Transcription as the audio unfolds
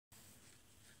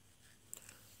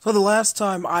So the last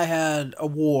time I had a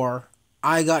war,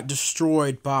 I got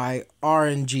destroyed by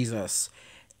RNGesus.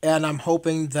 And I'm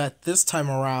hoping that this time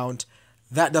around,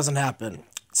 that doesn't happen.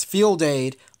 It's field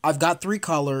aid. I've got three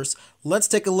colors. Let's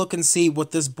take a look and see what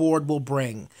this board will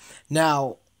bring.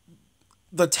 Now,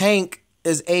 the tank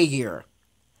is A gear.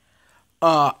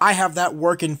 I have that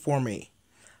working for me.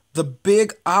 The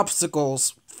big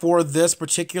obstacles for this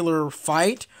particular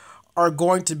fight are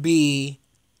going to be,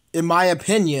 in my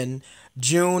opinion,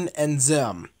 June and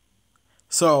Zim.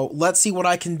 So let's see what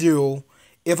I can do,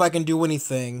 if I can do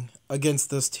anything against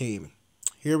this team.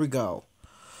 Here we go.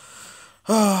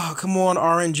 Oh, come on,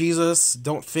 RNGesus,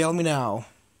 don't fail me now.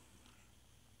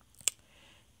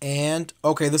 And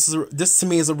okay, this to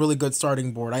me is a really good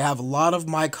starting board. I have a lot of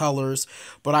my colors,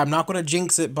 but I'm not going to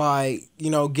jinx it by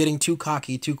getting too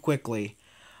cocky too quickly.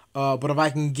 But if I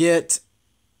can get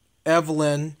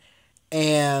Evelyn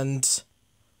and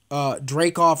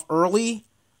Drake off early,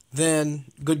 then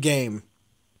good game.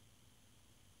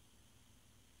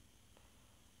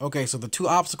 Okay, so the two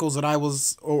obstacles that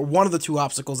or one of the two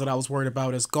obstacles that I was worried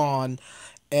about is gone,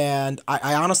 and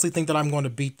I honestly think that I'm going to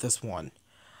beat this one.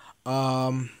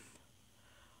 Um,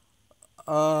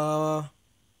 uh,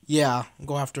 yeah,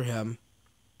 go after him.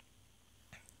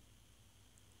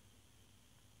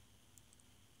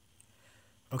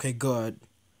 Okay, good.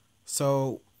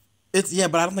 So, yeah,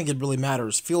 but I don't think it really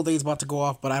matters. Field Day's about to go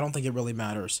off, but I don't think it really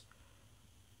matters.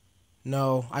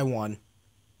 No, I won.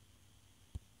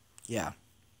 Yeah,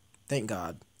 thank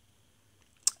God.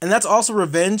 And that's also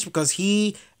revenge because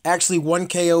he actually 1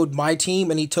 KO'd my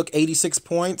team and he took 86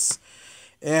 points.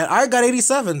 And I got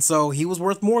 87, so he was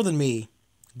worth more than me.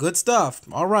 Good stuff.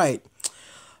 All right.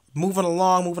 Moving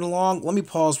along, moving along. Let me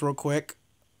pause real quick.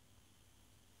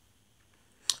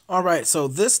 All right, so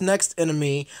this next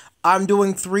enemy, I'm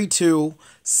doing 3-2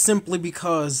 simply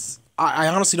because I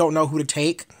honestly don't know who to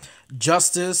take.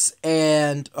 Justice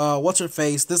and what's her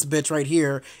face, this bitch right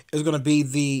here is going to be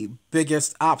the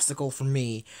biggest obstacle for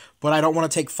me. But I don't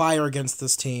want to take fire against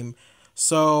this team.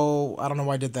 So, I don't know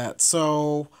why I did that.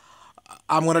 So,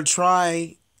 I'm going to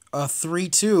try a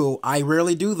 3-2. I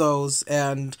rarely do those,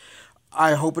 and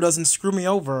I hope it doesn't screw me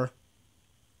over.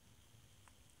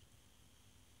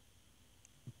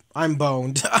 I'm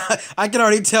boned. I can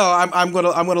already tell I'm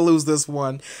gonna lose this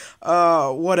one.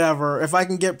 Whatever. If I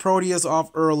can get Proteus off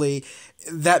early,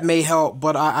 that may help,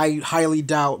 but I highly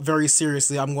doubt, very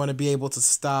seriously, I'm going to be able to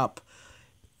stop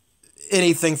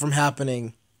anything from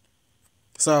happening.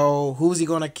 So who's he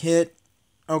gonna hit?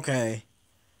 Okay.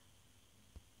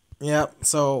 Yep.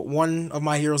 So one of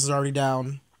my heroes is already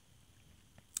down.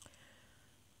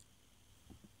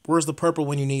 Where's the purple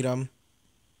when you need him?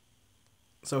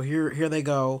 So here they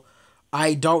go.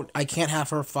 I can't have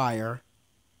her fire.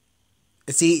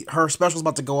 See, her special's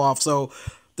about to go off, so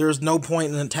there's no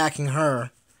point in attacking her.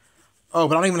 Oh,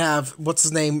 but I don't even have what's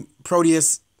his name,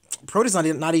 Proteus. Proteus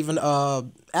not even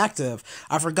active.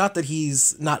 I forgot that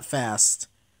he's not fast.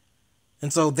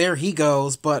 And so there he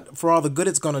goes, but for all the good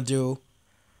it's gonna do.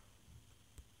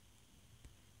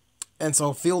 And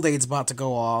so Field Aid's about to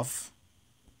go off.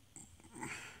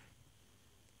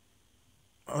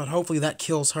 And hopefully that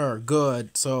kills her.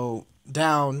 Good. So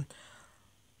down.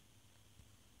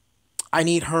 I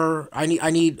need her. I need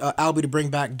Albie to bring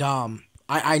back Dom.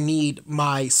 I need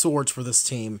my swords for this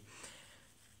team.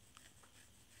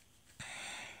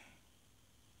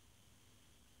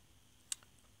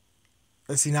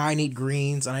 Let's see, now I need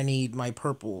greens and I need my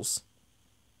purples.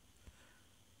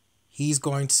 He's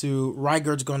going to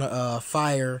Ryger's going to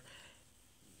fire.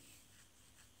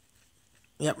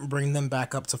 Yep, bring them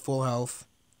back up to full health.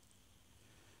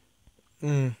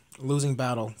 Losing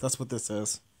battle. That's what this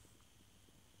is.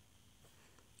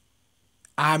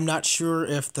 I'm not sure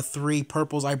if the three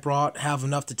purples I brought have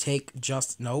enough to take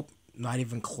just... Nope, not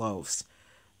even close.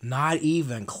 Not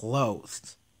even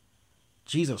close.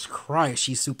 Jesus Christ,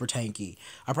 she's super tanky.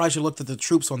 I probably should have looked at the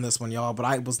troops on this one, y'all, but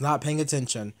I was not paying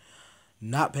attention.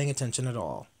 Not paying attention at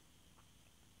all.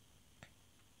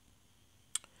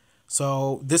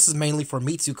 So, this is mainly for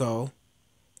Mitsuko,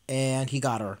 and he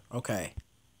got her. Okay.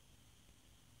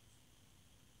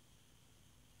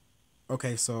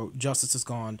 Okay, so Justice is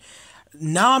gone.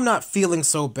 Now I'm not feeling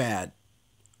so bad.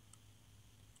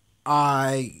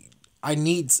 I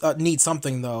need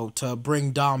something though to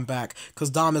bring Dom back because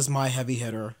Dom is my heavy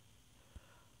hitter.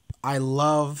 I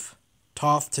love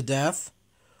Toph to death,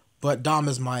 but Dom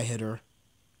is my hitter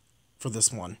for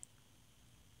this one.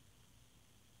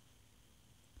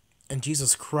 And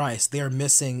Jesus Christ, they are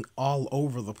missing all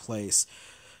over the place.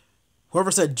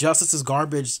 Whoever said Justice is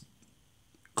garbage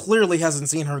clearly hasn't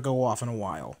seen her go off in a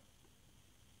while.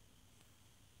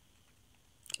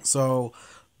 So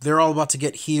They're all about to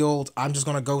get healed. I'm just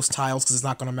gonna ghost tiles because it's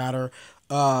not gonna matter.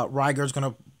 Ryger's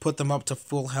gonna put them up to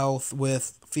full health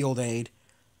with field aid.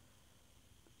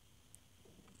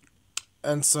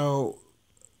 And so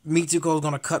Mitsuko's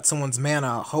gonna cut someone's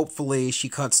mana. Hopefully she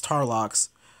cuts Tarlock's.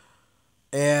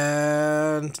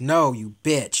 And no, you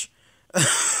bitch.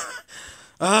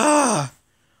 Ah.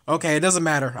 Okay, it doesn't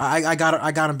matter. I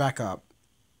got him back up.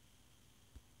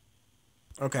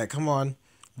 Okay, come on.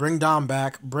 Bring Dom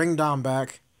back. Bring Dom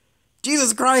back.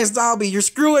 Jesus Christ, Dobby, you're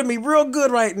screwing me real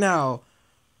good right now.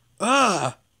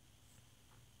 Ugh.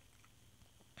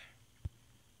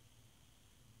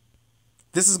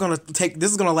 This is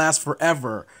gonna last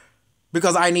forever.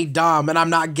 Because I need Dom and I'm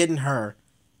not getting her.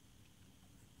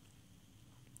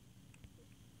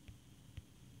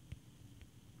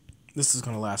 This is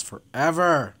gonna last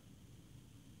forever.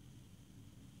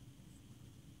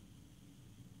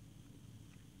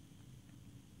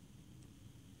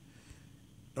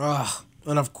 Ugh.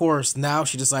 And of course, now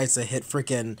she decides to hit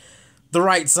freaking the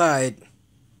right side.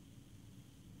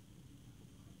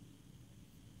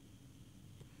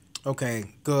 Okay,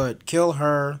 good. Kill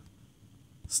her.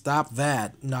 Stop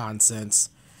that nonsense.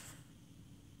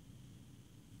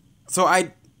 So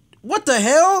what the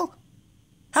hell?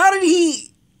 How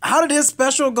did his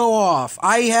special go off?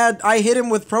 I hit him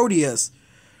with Proteus.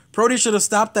 Proteus should have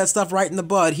stopped that stuff right in the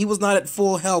bud. He was not at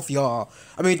full health, y'all.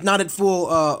 I mean, not at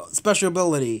full special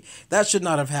ability. That should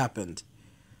not have happened.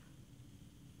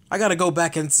 I gotta go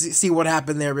back and see what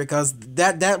happened there because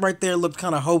that right there looked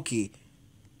kind of hokey.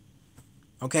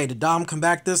 Okay, did Dom come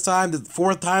back this time? The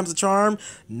fourth time's the charm?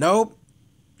 Nope.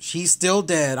 She's still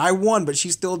dead. I won, but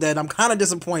she's still dead. I'm kind of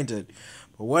disappointed.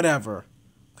 But whatever.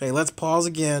 Okay, let's pause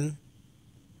again.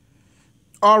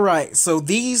 Alright, so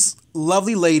these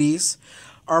lovely ladies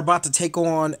are about to take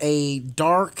on a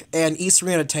Dark and East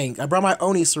Arena tank. I brought my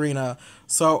own East Arena,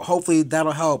 so hopefully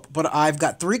that'll help. But I've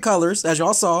got 3 colors, as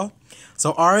y'all saw.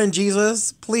 So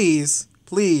RNGesus, please,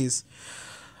 please.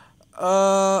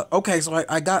 Okay, so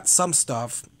I got some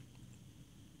stuff,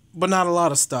 but not a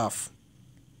lot of stuff.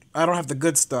 I don't have the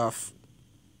good stuff.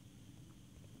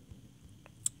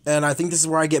 And I think this is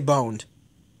where I get boned.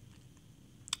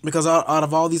 Because out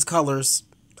of all these colors,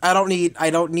 I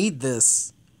don't need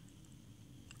this.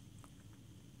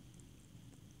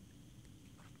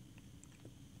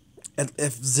 And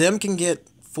if Zim can get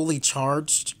fully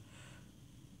charged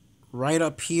right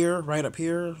up here,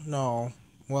 no.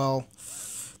 Well,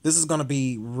 this is going to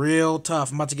be real tough.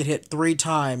 I'm about to get hit 3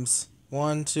 times.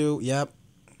 1, 2, yep.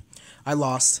 I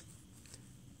lost.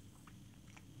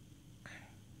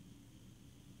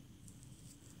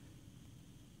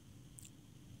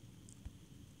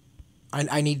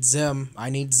 I need Zim. I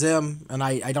need Zim. And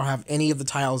I don't have any of the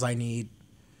tiles I need.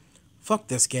 Fuck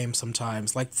this game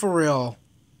sometimes. Like, for real.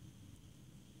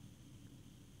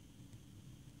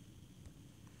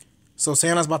 So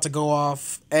Santa's about to go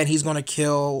off, and he's going to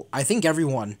kill, I think,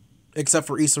 everyone. Except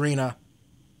for East Arena.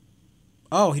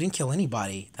 Oh, he didn't kill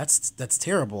anybody. That's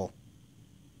terrible.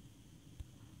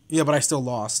 Yeah, but I still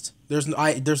lost. There's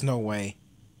no way.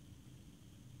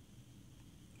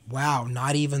 Wow,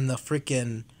 not even the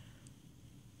freaking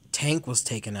tank was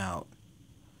taken out.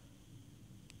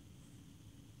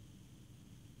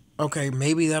 Okay,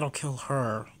 maybe that'll kill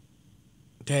her.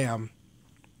 Damn.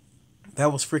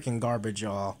 That was freaking garbage,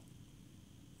 y'all.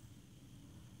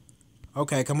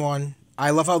 Okay, come on. I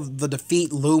love how the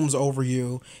defeat looms over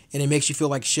you, and it makes you feel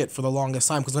like shit for the longest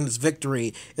time, because when it's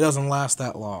victory, it doesn't last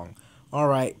that long.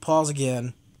 Alright, pause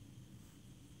again.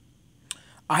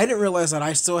 I didn't realize that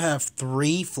I still have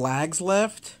 3 flags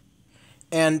left,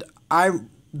 and I'm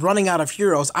running out of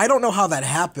heroes. I don't know how that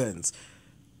happens.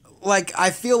 Like, I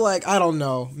feel like, I don't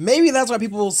know. Maybe that's why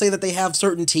people say that they have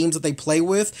certain teams that they play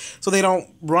with, so they don't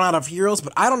run out of heroes,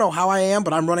 but I don't know how I am,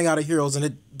 but I'm running out of heroes,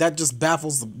 and that just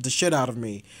baffles the shit out of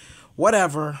me.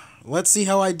 Whatever. Let's see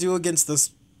how I do against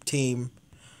this team.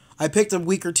 I picked a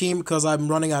weaker team because I'm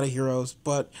running out of heroes,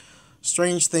 but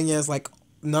strange thing is, like,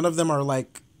 none of them are,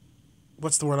 like,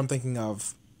 what's the word I'm thinking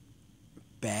of?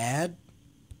 Bad?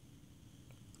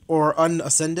 Or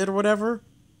unascended or whatever?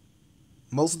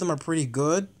 Most of them are pretty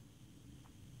good.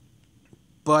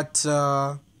 But,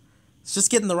 it's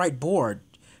just getting the right board.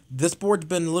 This board's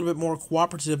been a little bit more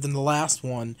cooperative than the last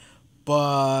one,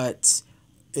 but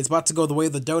it's about to go the way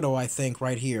of the dodo, I think,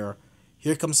 right here.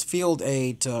 Here comes Field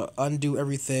Aid to undo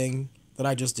everything that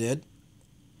I just did.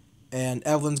 And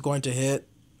Evelyn's going to hit,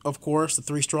 of course, the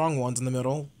 3 strong ones in the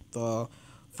middle. The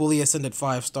fully ascended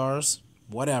 5 stars.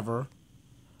 Whatever.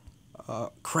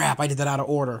 Crap, I did that out of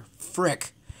order.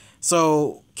 Frick.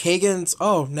 So, Kagan's...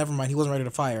 Oh, never mind, he wasn't ready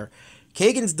to fire.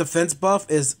 Kagan's defense buff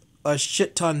is a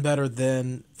shit ton better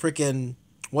than freaking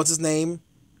What's his name?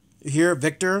 Here,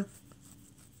 Victor?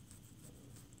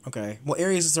 Okay. Well,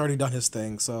 Ares has already done his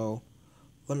thing, so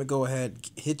let me go ahead,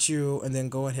 hit you, and then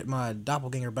go and hit my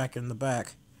doppelganger back in the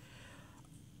back.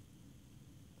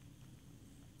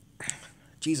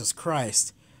 Jesus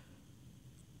Christ.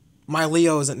 My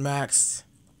Leo isn't maxed,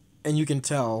 and you can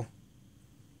tell.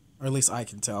 Or at least I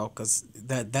can tell, because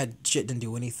that shit didn't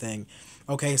do anything.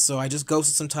 Okay, so I just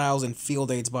ghosted some tiles, and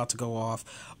Field Aid's about to go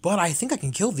off. But I think I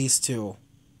can kill these two.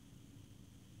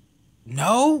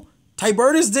 No?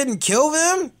 Tibertus didn't kill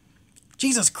them?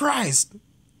 Jesus Christ.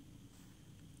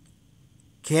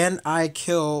 Can I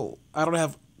kill... I don't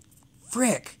have...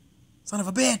 Frick. Son of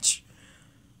a bitch.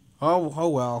 Oh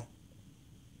well.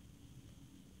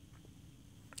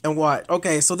 And what?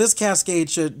 Okay, so this Cascade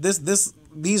should...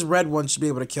 These red ones should be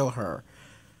able to kill her.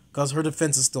 Because her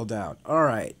defense is still down.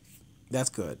 Alright. That's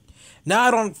good. Now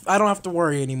I don't have to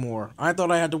worry anymore. I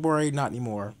thought I had to worry, not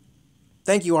anymore.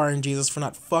 Thank you, RNGesus, for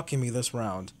not fucking me this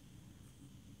round.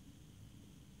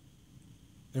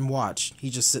 And watch.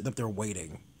 He's just sitting up there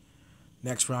waiting.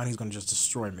 Next round, he's going to just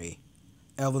destroy me.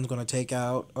 Evelyn's going to take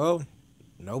out... Oh,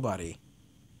 nobody.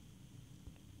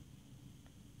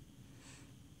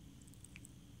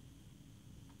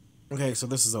 Okay, so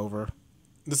this is over.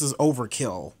 This is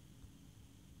overkill.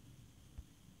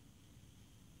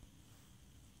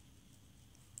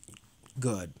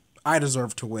 Good. I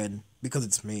deserve to win, because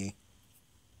it's me.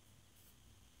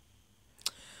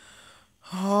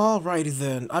 Alrighty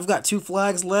then. I've got 2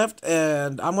 flags left,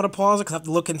 and I'm going to pause it because I have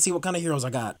to look and see what kind of heroes I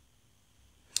got.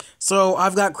 So,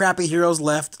 I've got crappy heroes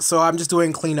left, so I'm just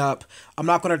doing cleanup. I'm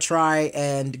not going to try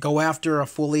and go after a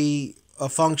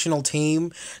functional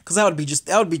team, because that would be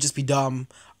just be dumb.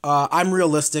 I'm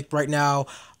realistic right now.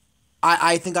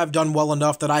 I think I've done well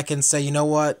enough that I can say, you know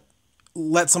what,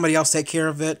 let somebody else take care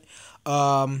of it.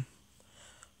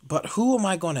 But who am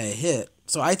I going to hit?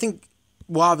 So I think,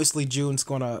 well, obviously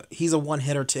he's a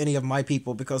one-hitter to any of my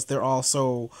people because they're all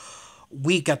so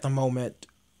weak at the moment.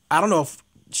 I don't know if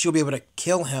she'll be able to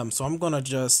kill him, so I'm going to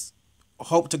just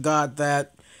hope to God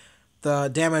that the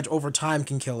damage over time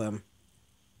can kill him.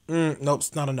 Nope,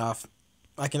 it's not enough.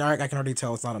 I can already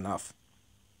tell it's not enough.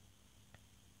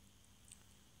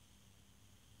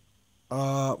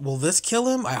 Will this kill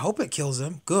him? I hope it kills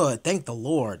him. Good, thank the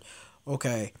Lord.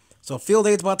 Okay, so Field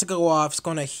Aid's about to go off. It's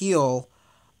gonna heal.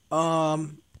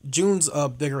 June's a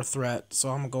bigger threat, so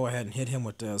I'm gonna go ahead and hit him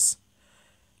with this.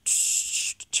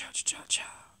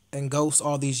 And ghost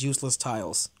all these useless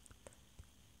tiles.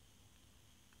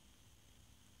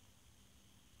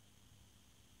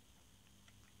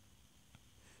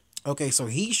 Okay, so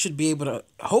he should be able to...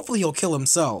 Hopefully he'll kill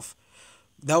himself.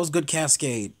 That was good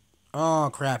Cascade.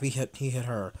 Oh, crap, he hit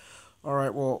her.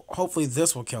 Alright, well, hopefully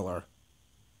this will kill her.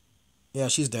 Yeah,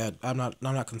 she's dead. I'm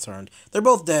not concerned. They're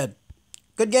both dead.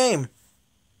 Good game.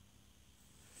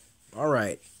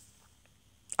 Alright.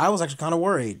 I was actually kind of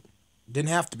worried. Didn't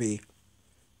have to be.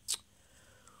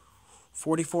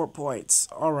 44 points.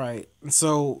 Alright.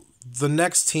 So, the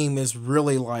next team is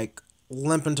really, like,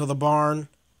 limping to the barn.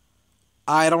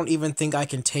 I don't even think I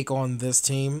can take on this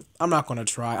team. I'm not going to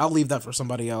try. I'll leave that for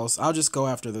somebody else. I'll just go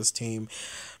after this team.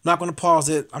 I'm not going to pause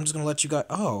it. I'm just going to let you guys...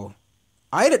 Oh.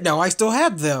 I didn't know I still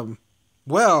had them.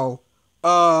 Well,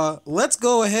 let's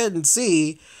go ahead and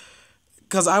see.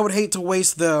 Because I would hate to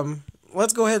waste them.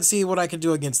 Let's go ahead and see what I can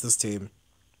do against this team.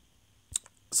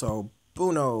 So,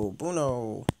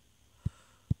 Buno.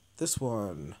 This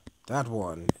one. That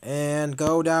one. And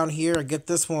go down here and get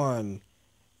this one.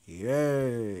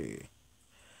 Yay.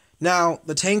 Now,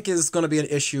 the tank is going to be an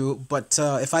issue, but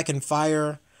if I can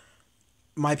fire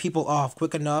my people off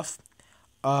quick enough,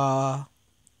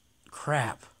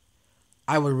 crap.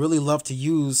 I would really love to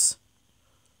use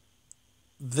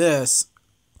this.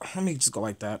 Let me just go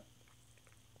like that.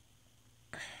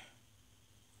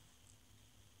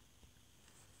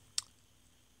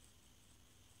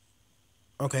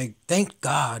 Okay, thank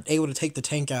God. Able to take the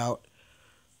tank out.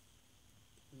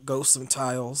 Ghost some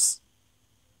tiles.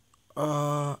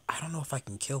 I don't know if I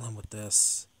can kill him with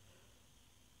this.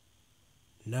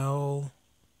 No.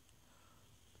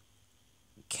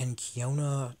 Can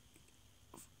Kiona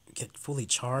get fully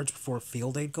charged before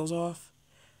Field Aid goes off?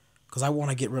 Because I want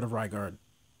to get rid of Rygard.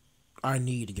 I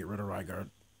need to get rid of Rygard.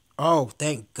 Oh,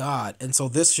 thank God. And so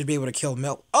this should be able to kill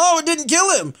Mel. Oh, it didn't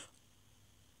kill him!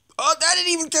 Oh, that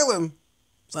didn't even kill him!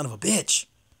 Son of a bitch.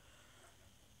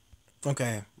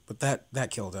 Okay, but that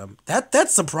killed him.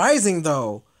 That's surprising,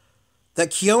 though. That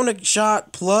Kiona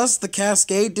shot plus the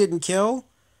Cascade didn't kill?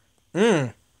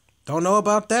 Don't know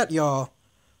about that, y'all.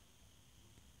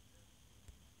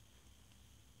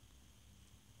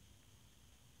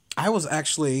 I was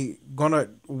actually gonna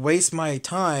waste my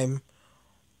time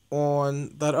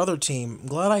on that other team. I'm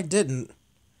glad I didn't.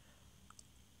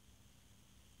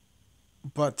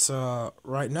 But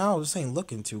right now, this ain't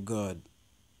looking too good.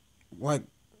 Like,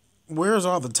 where's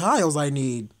all the tiles I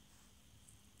need?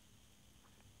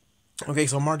 Okay,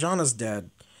 so Marjana's dead.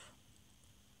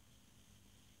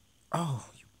 Oh,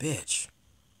 you bitch.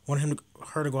 Want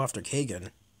her to go after Kagan.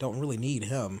 Don't really need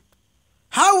him.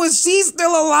 How is she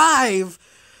still alive?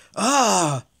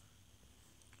 Ah.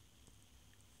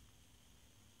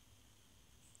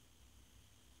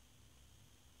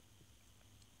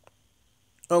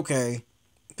 Okay.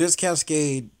 This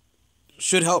Cascade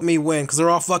should help me win because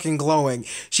they're all fucking glowing.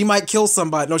 She might kill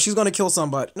somebody. No, she's gonna kill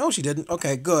somebody. No, she didn't.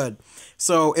 Okay, good.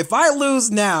 So if I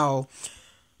lose now,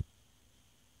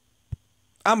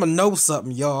 I'ma know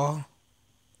something, y'all.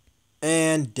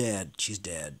 And dead. She's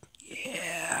dead.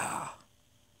 Yeah.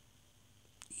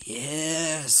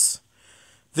 Yes.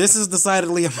 This is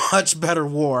decidedly a much better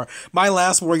war. My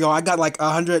last war, y'all, I got like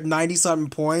 190 something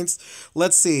points.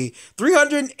 Let's see.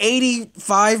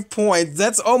 385 points.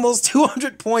 That's almost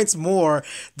 200 points more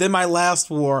than my last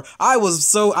war. I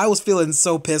was feeling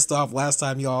so pissed off last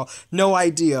time, y'all. No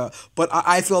idea. But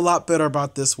I feel a lot better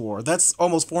about this war. That's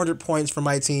almost 400 points for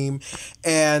my team.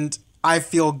 And I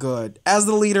feel good. As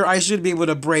the leader, I should be able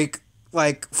to break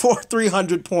like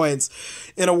 300 points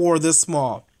in a war this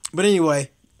small. But anyway,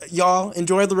 y'all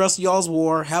enjoy the rest of y'all's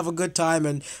war. Have a good time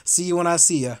and see you when I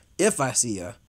see ya. If I see ya.